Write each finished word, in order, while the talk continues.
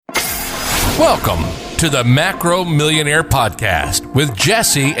Welcome to the Macro Millionaire Podcast with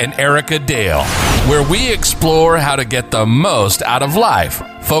Jesse and Erica Dale, where we explore how to get the most out of life,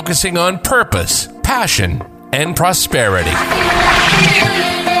 focusing on purpose, passion, and prosperity.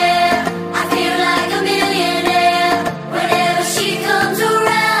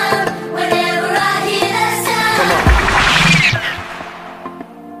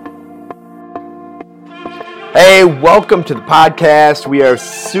 Hey, welcome to the podcast. We are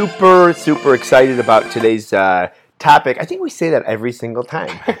super excited about today's topic. I think we say that every single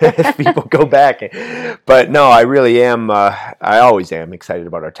time as people go back. But no, I really am. I always am excited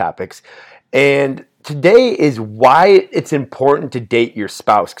about our topics. And today is why it's important to date your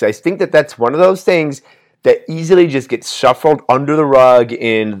spouse. Because I think that that's one of those things that easily just gets shuffled under the rug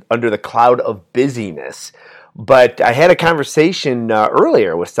and under the cloud of busyness. But I had a conversation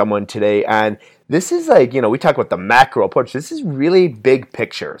earlier with someone today on this is like, we talk about the macro approach. This is really big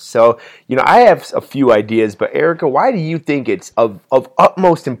picture. So, I have a few ideas, but Erica, why do you think it's of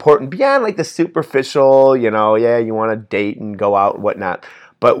utmost importance beyond like the superficial, you want to date and go out and whatnot.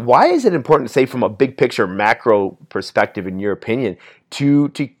 But why is it important, say, from a big picture macro perspective, in your opinion, to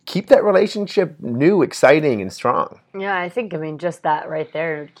keep that relationship new, exciting, and strong? Yeah, I think, just that right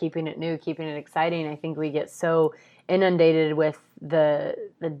there, keeping it new, keeping it exciting. I think we get so inundated with the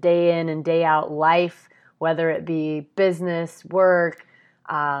day in and day out life, whether it be business, work,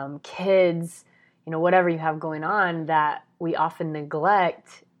 kids, whatever you have going on, that we often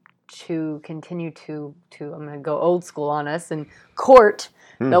neglect to continue to I'm going to go old school on us and court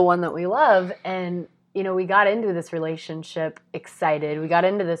the one that we love. And, we got into this relationship excited. We got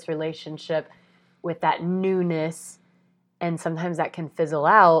into this relationship with that newness, and sometimes that can fizzle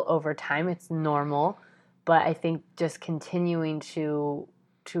out over time. It's normal. But I think just continuing to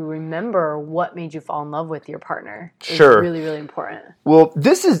remember what made you fall in love with your partner is really, really important. Well,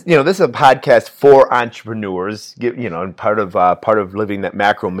 this is a podcast for entrepreneurs, and part of living that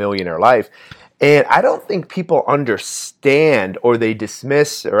macro millionaire life. And I don't think people understand, or they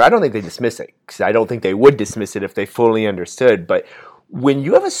dismiss, or I don't think they dismiss it, because I don't think they would dismiss it if they fully understood. But when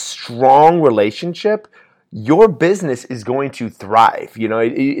you have a strong relationship, your business is going to thrive.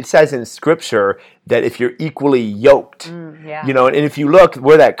 It says in Scripture that if you're equally yoked, and if you look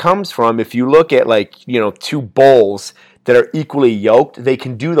where that comes from, if you look at two bulls that are equally yoked, they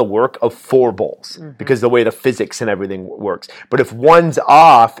can do the work of four bulls because the way the physics and everything works. But if one's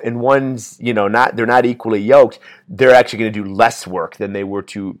off and one's, they're not equally yoked, they're actually going to do less work than they were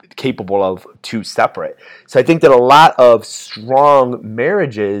capable of two separate. So I think that a lot of strong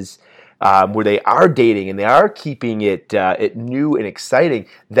marriages, where they are dating and they are keeping it new and exciting,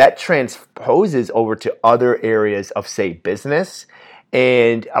 that transposes over to other areas of, say, business.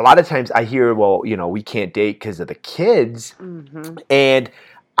 And a lot of times I hear, we can't date because of the kids. And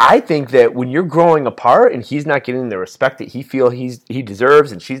I think that when you're growing apart and he's not getting the respect that he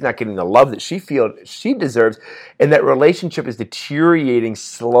deserves, and she's not getting the love that she feels she deserves, and that relationship is deteriorating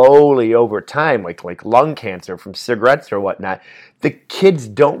slowly over time, like lung cancer from cigarettes or whatnot, the kids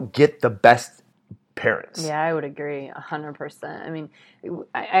don't get the best parents. Yeah, I would agree 100%.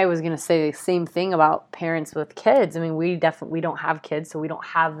 I was going to say the same thing about parents with kids. We don't have kids, so we don't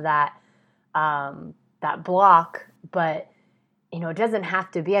have that block, but it doesn't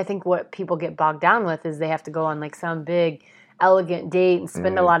have to be. I think what people get bogged down with is they have to go on like some big elegant date and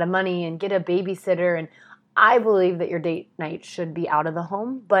spend a lot of money and get a babysitter. And I believe that your date night should be out of the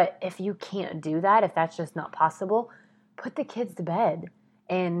home. But if you can't do that, if that's just not possible, put the kids to bed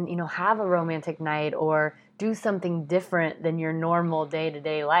and, have a romantic night or do something different than your normal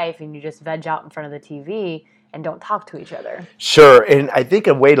day-to-day life, and you just veg out in front of the TV and don't talk to each other. Sure. And I think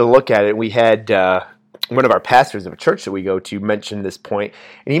a way to look at it, we had one of our pastors of a church that we go to mention this point,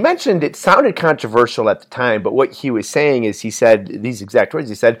 and he mentioned it sounded controversial at the time, but what he was saying is, he said these exact words.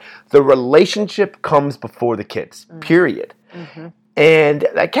 He said, the relationship comes before the kids, period. And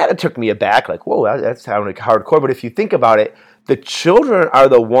that kind of took me aback, like, whoa, that sounded hardcore. But if you think about it, the children are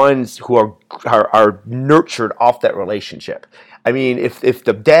the ones who are nurtured off that relationship. If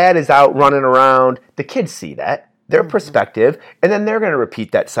the dad is out running around, the kids see that. Their perspective, and then they're going to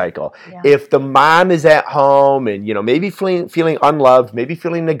repeat that cycle. Yeah. If the mom is at home and maybe feeling unloved, maybe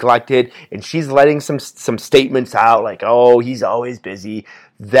feeling neglected, and she's letting some statements out like, "Oh, he's always busy,"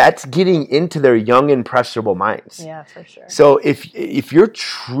 that's getting into their young, impressionable minds. Yeah, for sure. So if you're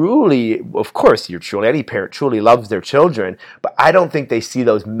truly, of course, any parent truly loves their children, but I don't think they see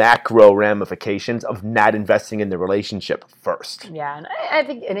those macro ramifications of not investing in the relationship first. Yeah, and I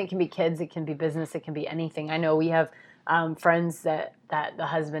think, and it can be kids, it can be business, it can be anything. I know we have friends that the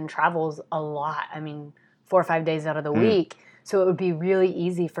husband travels a lot. 4 or 5 days out of the week. So it would be really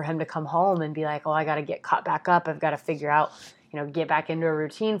easy for him to come home and be like, oh, I got to get caught back up. I've got to figure out, get back into a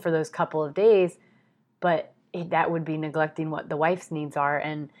routine for those couple of days. But that would be neglecting what the wife's needs are.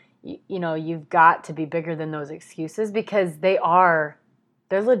 And, you've got to be bigger than those excuses, because they're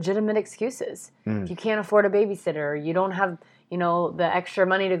legitimate excuses. If you can't afford a babysitter, or you don't have, the extra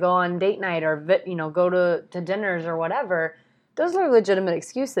money to go on date night, or, go to dinners or whatever, those are legitimate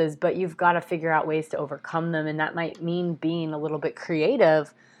excuses, but you've got to figure out ways to overcome them. And that might mean being a little bit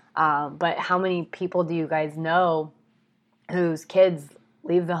creative. But how many people do you guys know whose kids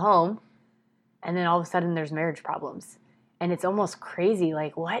leave the home and then all of a sudden there's marriage problems? And it's almost crazy.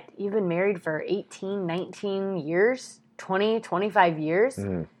 Like, what? You've been married for 18, 19 years, 20, 25 years,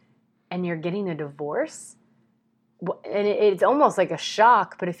 and you're getting a divorce? And it's almost like a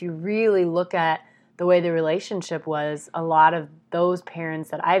shock. But if you really look at the way the relationship was, a lot of those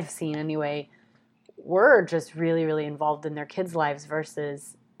parents that I've seen anyway were just really, really involved in their kids' lives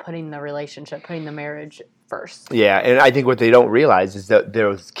versus putting the marriage first. Yeah, and I think what they don't realize is that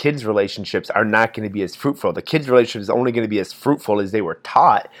those kids' relationships are not going to be as fruitful. The kids' relationship is only going to be as fruitful as they were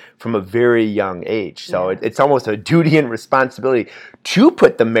taught from a very young age. So it's almost a duty and responsibility to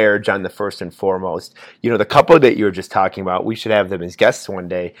put the marriage on the first and foremost. The couple that you were just talking about, we should have them as guests one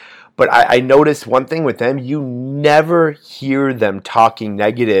day. But I noticed one thing with them: you never hear them talking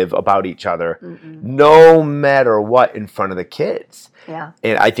negative about each other, no matter what, in front of the kids. Yeah.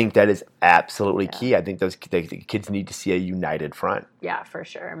 And I think that is absolutely key. I think the kids need to see a united front. Yeah, for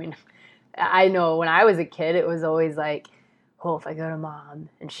sure. I mean, I know when I was a kid, it was always like, well, if I go to mom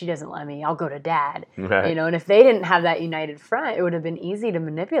and she doesn't let me, I'll go to dad. Right. And if they didn't have that united front, it would have been easy to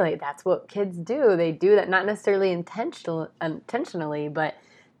manipulate. That's what kids do. They do that, not necessarily intentionally, but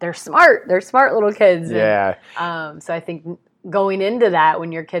they're smart. They're smart little kids. Yeah. And, so I think going into that,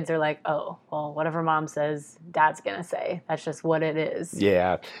 when your kids are like, oh, well, whatever mom says, dad's going to say. That's just what it is.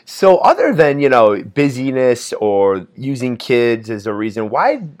 Yeah. So other than, busyness or using kids as a reason,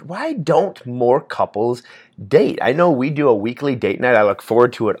 why don't more couples date? I know we do a weekly date night. I look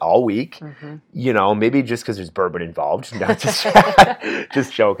forward to it all week. Maybe just because there's bourbon involved. Not just,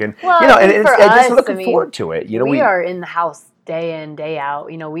 just joking. Well, and just looking forward to it. We are in the house day in, day out.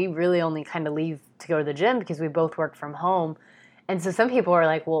 We really only kind of leave to go to the gym because we both work from home. And so some people are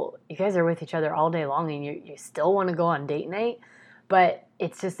like, well, you guys are with each other all day long and you still want to go on date night? But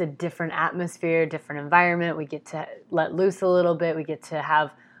it's just a different atmosphere, different environment. We get to let loose a little bit. We get to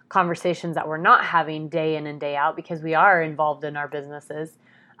have conversations that we're not having day in and day out because we are involved in our businesses.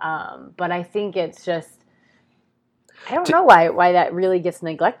 But I think it's just, I don't know why that really gets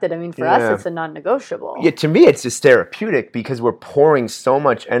neglected. I mean, for us, it's a non-negotiable. Yeah, to me, it's just therapeutic because we're pouring so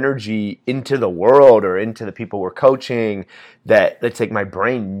much energy into the world or into the people we're coaching that it's like my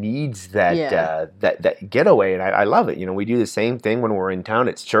brain needs that that getaway, and I love it. We do the same thing when we're in town.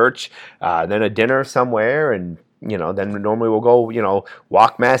 It's church, then a dinner somewhere, and then normally we'll go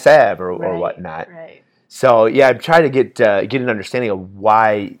walk Mass Ave or whatnot. Right. So yeah, I'm trying to get an understanding of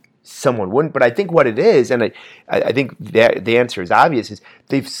why someone wouldn't, but I think what it is, and I think the answer is obvious, is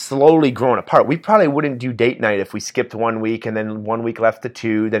they've slowly grown apart. We probably wouldn't do date night if we skipped 1 week and then 1 week left to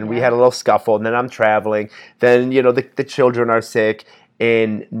 2, then we had a little scuffle, and then I'm traveling, then the children are sick,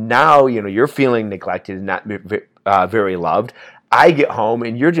 and now you're feeling neglected and not very loved. I get home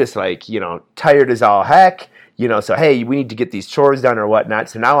and you're just like tired as all heck, so hey, we need to get these chores done or whatnot,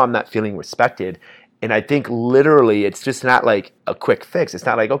 so now I'm not feeling respected. And I think literally it's just not like a quick fix. It's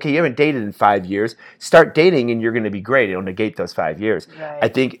not like, okay, you haven't dated in 5 years. Start dating and you're going to be great. It'll negate those 5 years. Right. I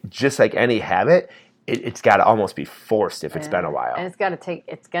think just like any habit, it's got to almost be forced if it's been a while. And it's going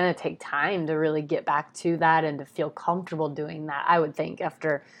to take time to really get back to that and to feel comfortable doing that, I would think, if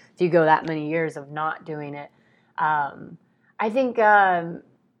you go that many years of not doing it. I think,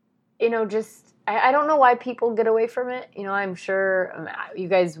 I don't know why people get away from it. I'm sure you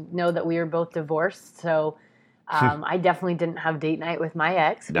guys know that we are both divorced, so I definitely didn't have date night with my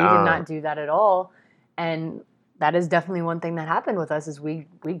ex. No. We did not do that at all, and that is definitely one thing that happened with us. Is we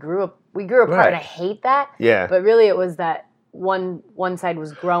grew apart. Right. And I hate that. Yeah. But really, it was that one side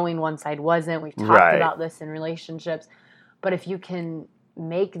was growing, one side wasn't. We've talked about this in relationships, but if you can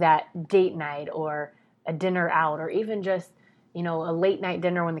make that date night or a dinner out, or even just a late night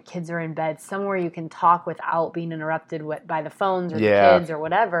dinner when the kids are in bed, somewhere you can talk without being interrupted by the phones or the kids or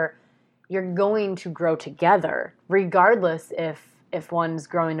whatever, you're going to grow together, regardless if one's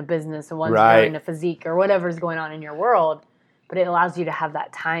growing a business and one's growing a physique or whatever's going on in your world. But it allows you to have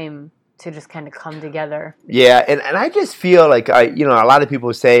that time to just kind of come together. Yeah, and I just feel like a lot of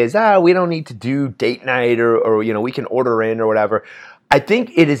people say is we don't need to do date night or we can order in or whatever. I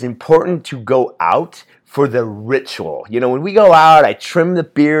think it is important to go out for the ritual. You know, when we go out, I trim the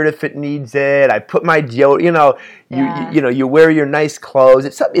beard if it needs it. I put my deodorant, you wear your nice clothes.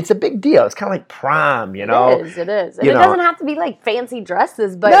 It's a big deal. It's kind of like prom, you know. It is. And it doesn't have to be like fancy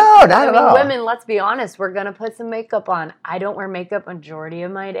dresses, but no, not at all. Women, let's be honest, we're going to put some makeup on. I don't wear makeup majority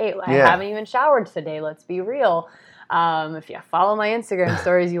of my day. I haven't even showered today, let's be real. If you follow my Instagram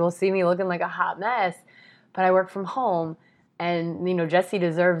stories, you will see me looking like a hot mess, but I work from home. And, you know, Jesse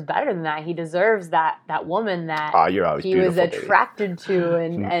deserves better than that. He deserves that woman that he was attracted to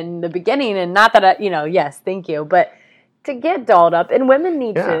in the beginning. And not that, yes, thank you. But to get dolled up. And women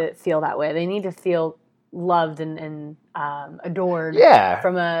need to feel that way. They need to feel loved and adored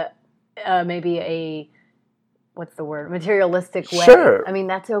from maybe a what's the word? Materialistic way. Sure. I mean,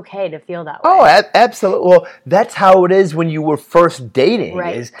 that's okay to feel that way. Oh, absolutely. Well, that's how it is when you were first dating.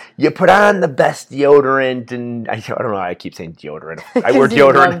 Right. Is you put on the best deodorant, and I don't know why I keep saying deodorant. I wear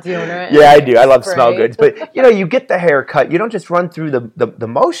deodorant. Love deodorant. Yeah, I do. I love smell goods. But, you get the haircut. You don't just run through the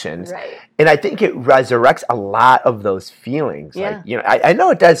motions. Right. And I think it resurrects a lot of those feelings. Yeah. Like, I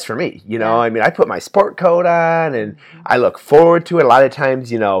know it does for me. I mean, I put my sport coat on, and I look forward to it. A lot of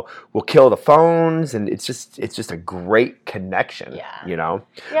times, we'll kill the phones, and it's just a great connection. Yeah.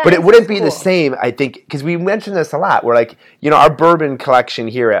 Yeah, but it wouldn't be the same, I think, because we mentioned this a lot. We're like, our bourbon collection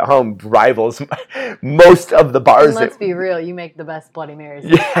here at home rivals most of the bars. And let's be real, you make the best Bloody Marys.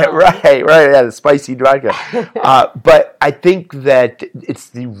 Yeah, right. Yeah, the spicy vodka. But I think that it's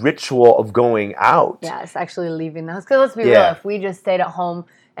the ritual of going out. Yeah, it's actually leaving the house. Because let's be real, if we just stayed at home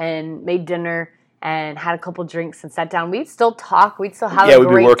and made dinner and had a couple drinks and sat down, we'd still talk. We'd still have a great time. Yeah,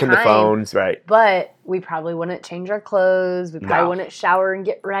 we'd be working the phones, right. But we probably wouldn't change our clothes. We probably wouldn't shower and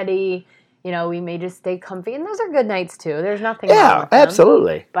get ready. We may just stay comfy. And those are good nights, too. There's nothing wrong with them.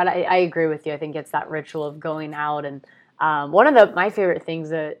 Absolutely. But I agree with you. I think it's that ritual of going out. And one of my favorite things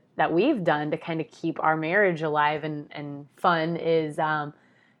that we've done to kind of keep our marriage alive and fun is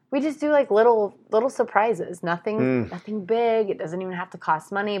we just do like little surprises. Nothing big. It doesn't even have to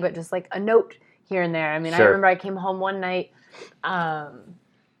cost money, but just like a note here and there. I mean, I remember I came home one night. I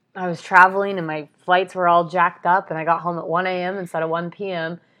was traveling and my flights were all jacked up, and I got home at 1 a.m. instead of 1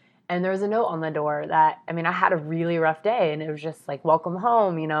 p.m. And there was a note on the door that, I mean, I had a really rough day, and it was just like, welcome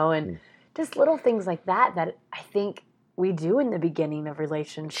home, and just little things like that I think we do in the beginning of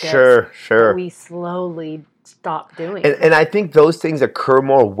relationships. Sure. That we slowly stop doing. And I think those things occur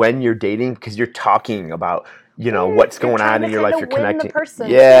more when you're dating, because you're talking about, what's going on in your life. You're connecting. The person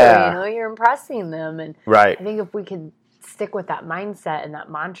yeah. Too, you're impressing them. And right. I think if we could stick with that mindset and that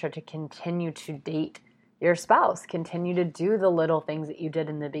mantra to continue to date your spouse, continue to do the little things that you did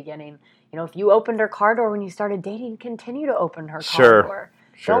in the beginning. If you opened her car door when you started dating, continue to open her car door.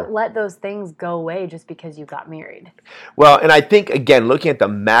 Sure. Don't let those things go away just because you got married. Well, and I think, again, looking at the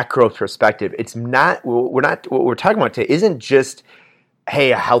macro perspective, it's not, what we're talking about today isn't just,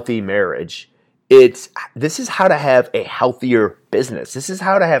 hey, a healthy marriage. This is how to have a healthier business. This is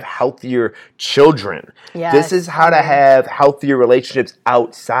how to have healthier children. Yes. This is how to have healthier relationships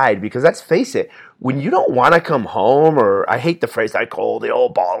outside. Because let's face it, when you don't want to come home, or I hate the phrase I call the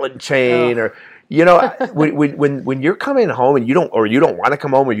old ball and chain, or when you're coming home and you don't want to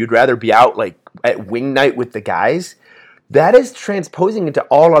come home, or you'd rather be out like at wing night with the guys, that is transposing into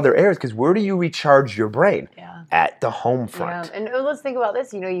all other areas. Because where do you recharge your brain? Yeah. At the home front. Yeah. And let's think about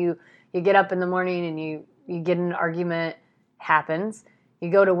this. You get up in the morning and you get in an argument, happens. You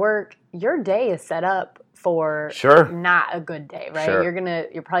go to work, your day is set up for not a good day, right? Sure.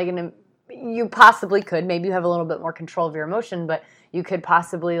 You possibly could, maybe you have a little bit more control of your emotion, but you could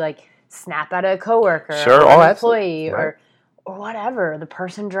possibly like snap at a coworker or an employee or whatever, the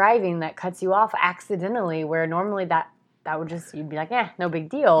person driving that cuts you off accidentally, where normally that would just, you'd be like, no big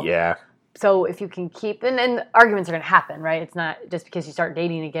deal. Yeah. So if you can keep, and arguments are going to happen, right? It's not just because you start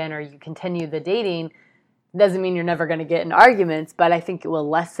dating again or you continue the dating, doesn't mean you're never going to get in arguments, but I think it will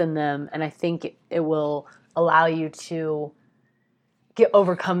lessen them, and I think it will allow you to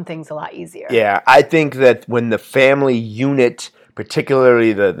overcome things a lot easier. Yeah, I think that when the family unit,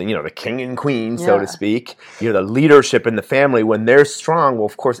 particularly the king and queen, so to speak, the leadership in the family, when they're strong, well,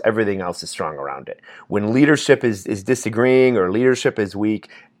 of course, everything else is strong around it. When leadership is disagreeing or leadership is weak,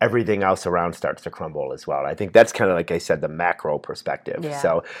 everything else around starts to crumble as well. And I think that's kind of, like I said, the macro perspective. Yeah.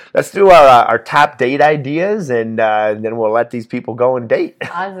 So let's do our top date ideas, and then we'll let these people go and date.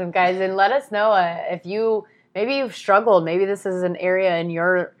 Awesome, guys. And let us know if maybe you've struggled. Maybe this is an area in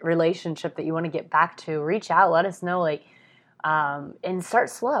your relationship that you want to get back to. Reach out. Let us know, and start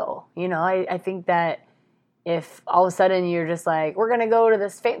slow. I think that if all of a sudden you're just like, we're going to go to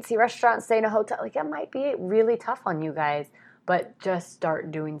this fancy restaurant, stay in a hotel, it might be really tough on you guys. but just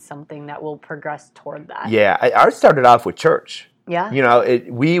start doing something that will progress toward that. Yeah, ours started off with church. Yeah. You know,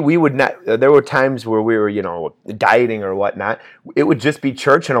 we would not, there were times where we were, you know, dieting or whatnot. It would just be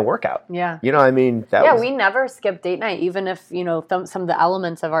church and a workout. Yeah. You know, I mean, we never skipped date night, even if, you know, some of the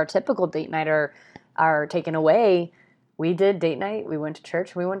elements of our typical date night are taken away. We did date night, we went to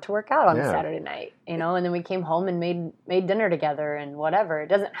church, we went to work out on Saturday night, you know, and then we came home and made dinner together and whatever. It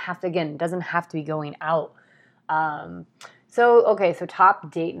doesn't have to be going out. So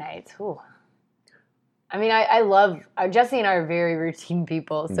top date nights. Ooh. I mean, I love, Jesse and I are very routine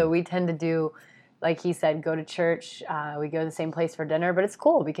people, so we tend to do, like he said, go to church. We go to the same place for dinner, but it's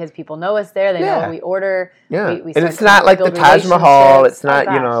cool because people know us there. They know what we order. Yeah, we and it's not like the Taj Mahal. It's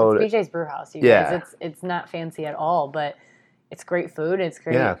not, you know. It's BJ's Brewhouse, you guys. It's not fancy at all, but it's great food. It's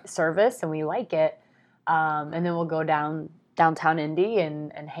great service, and we like it. And then we'll go downtown Indy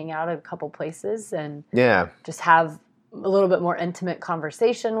and hang out at a couple places and just have a little bit more intimate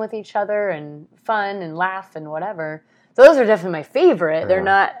conversation with each other and fun and laugh and whatever. So those are definitely my favorite. They're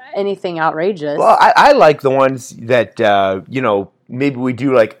not anything outrageous. Well, I like the ones that, you know, maybe we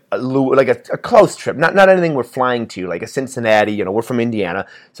do like a close trip. Not anything we're flying to, like a Cincinnati. You know, we're from Indiana,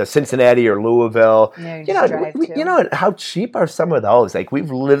 so Cincinnati or Louisville. Yeah, you know how cheap are some of those? Like we've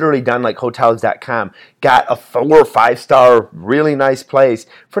literally done like Hotels.com, got a 4 or 5 star really nice place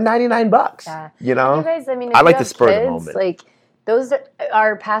for $99. Yeah. You know, you guys, I mean, if I like you the have spur kids, of the moment. Like those,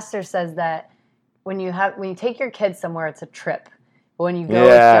 our pastor says that when you take your kids somewhere, it's a trip. When you go with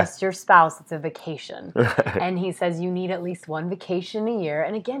just your spouse, it's a vacation. And he says you need at least one vacation a year.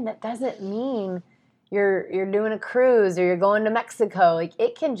 And again, that doesn't mean you're doing a cruise or you're going to Mexico. Like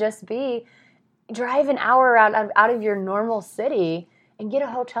it can just be drive an hour out of your normal city and get a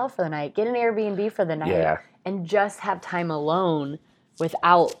hotel for the night, get an Airbnb for the night, and just have time alone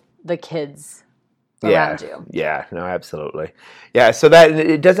without the kids around you. Yeah, no, absolutely. Yeah, so that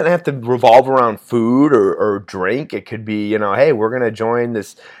it doesn't have to revolve around food or drink. It could be, you know, hey, we're going to join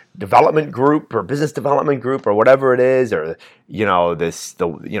this development group or business development group or whatever it is, or you know,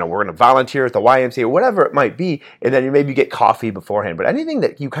 we're going to volunteer at the YMCA or whatever it might be, and then you maybe get coffee beforehand. But anything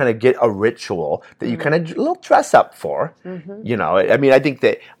that you kind of get a ritual that you kind of a little dress up for, you know. I mean, I think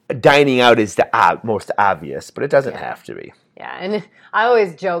that dining out is the most obvious, but it doesn't have to be. Yeah, and I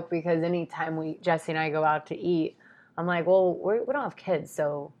always joke because anytime Jesse and I go out to eat, I'm like, well, we don't have kids,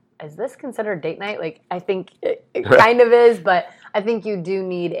 so is this considered date night? Like, I think it kind of is, but I think you do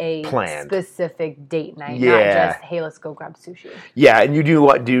need a specific date night, not just, hey, let's go grab sushi. Yeah, and you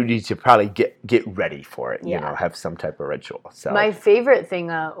do need to probably get ready for it, you know, have some type of ritual. So my favorite thing,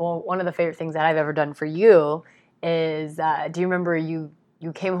 one of the favorite things that I've ever done for you is, do you remember you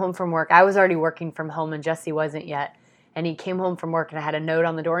came home from work? I was already working from home and Jesse wasn't yet. And he came home from work and I had a note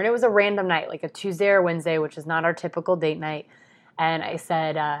on the door. And it was a random night, like a Tuesday or Wednesday, which is not our typical date night. And I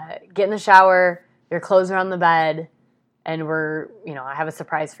said, get in the shower, your clothes are on the bed, and I have a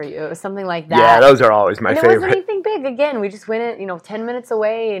surprise for you. It was something like that. Yeah, those are always my favorite. It wasn't anything big. Again, we just went in, 10 minutes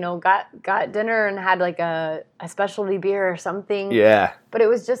away, got dinner and had like a specialty beer or something. Yeah. But it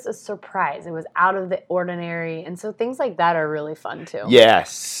was just a surprise. It was out of the ordinary. And so things like that are really fun too. Yeah,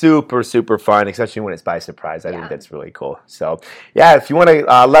 super, super fun, especially when it's by surprise. I think that's really cool. So, yeah, if you want to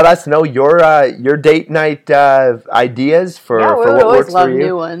let us know your date night ideas for what works for you.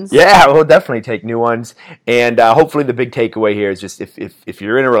 New ones. Yeah, we'll definitely take new ones. And hopefully the big takeaway here is just if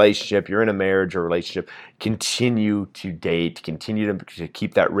you're in a relationship, you're in a marriage or relationship, continue to date, continue to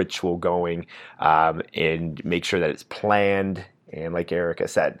keep that ritual going, and make sure that it's planned. And like Erica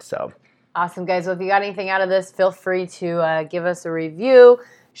said, so. Awesome, guys. Well, if you got anything out of this, feel free to give us a review,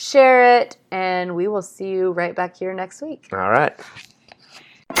 share it, and we will see you right back here next week. All right.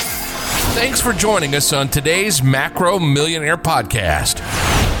 Thanks for joining us on today's Macro Millionaire Podcast.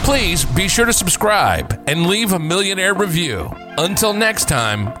 Please be sure to subscribe and leave a millionaire review. Until next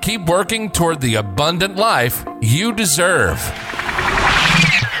time, keep working toward the abundant life you deserve.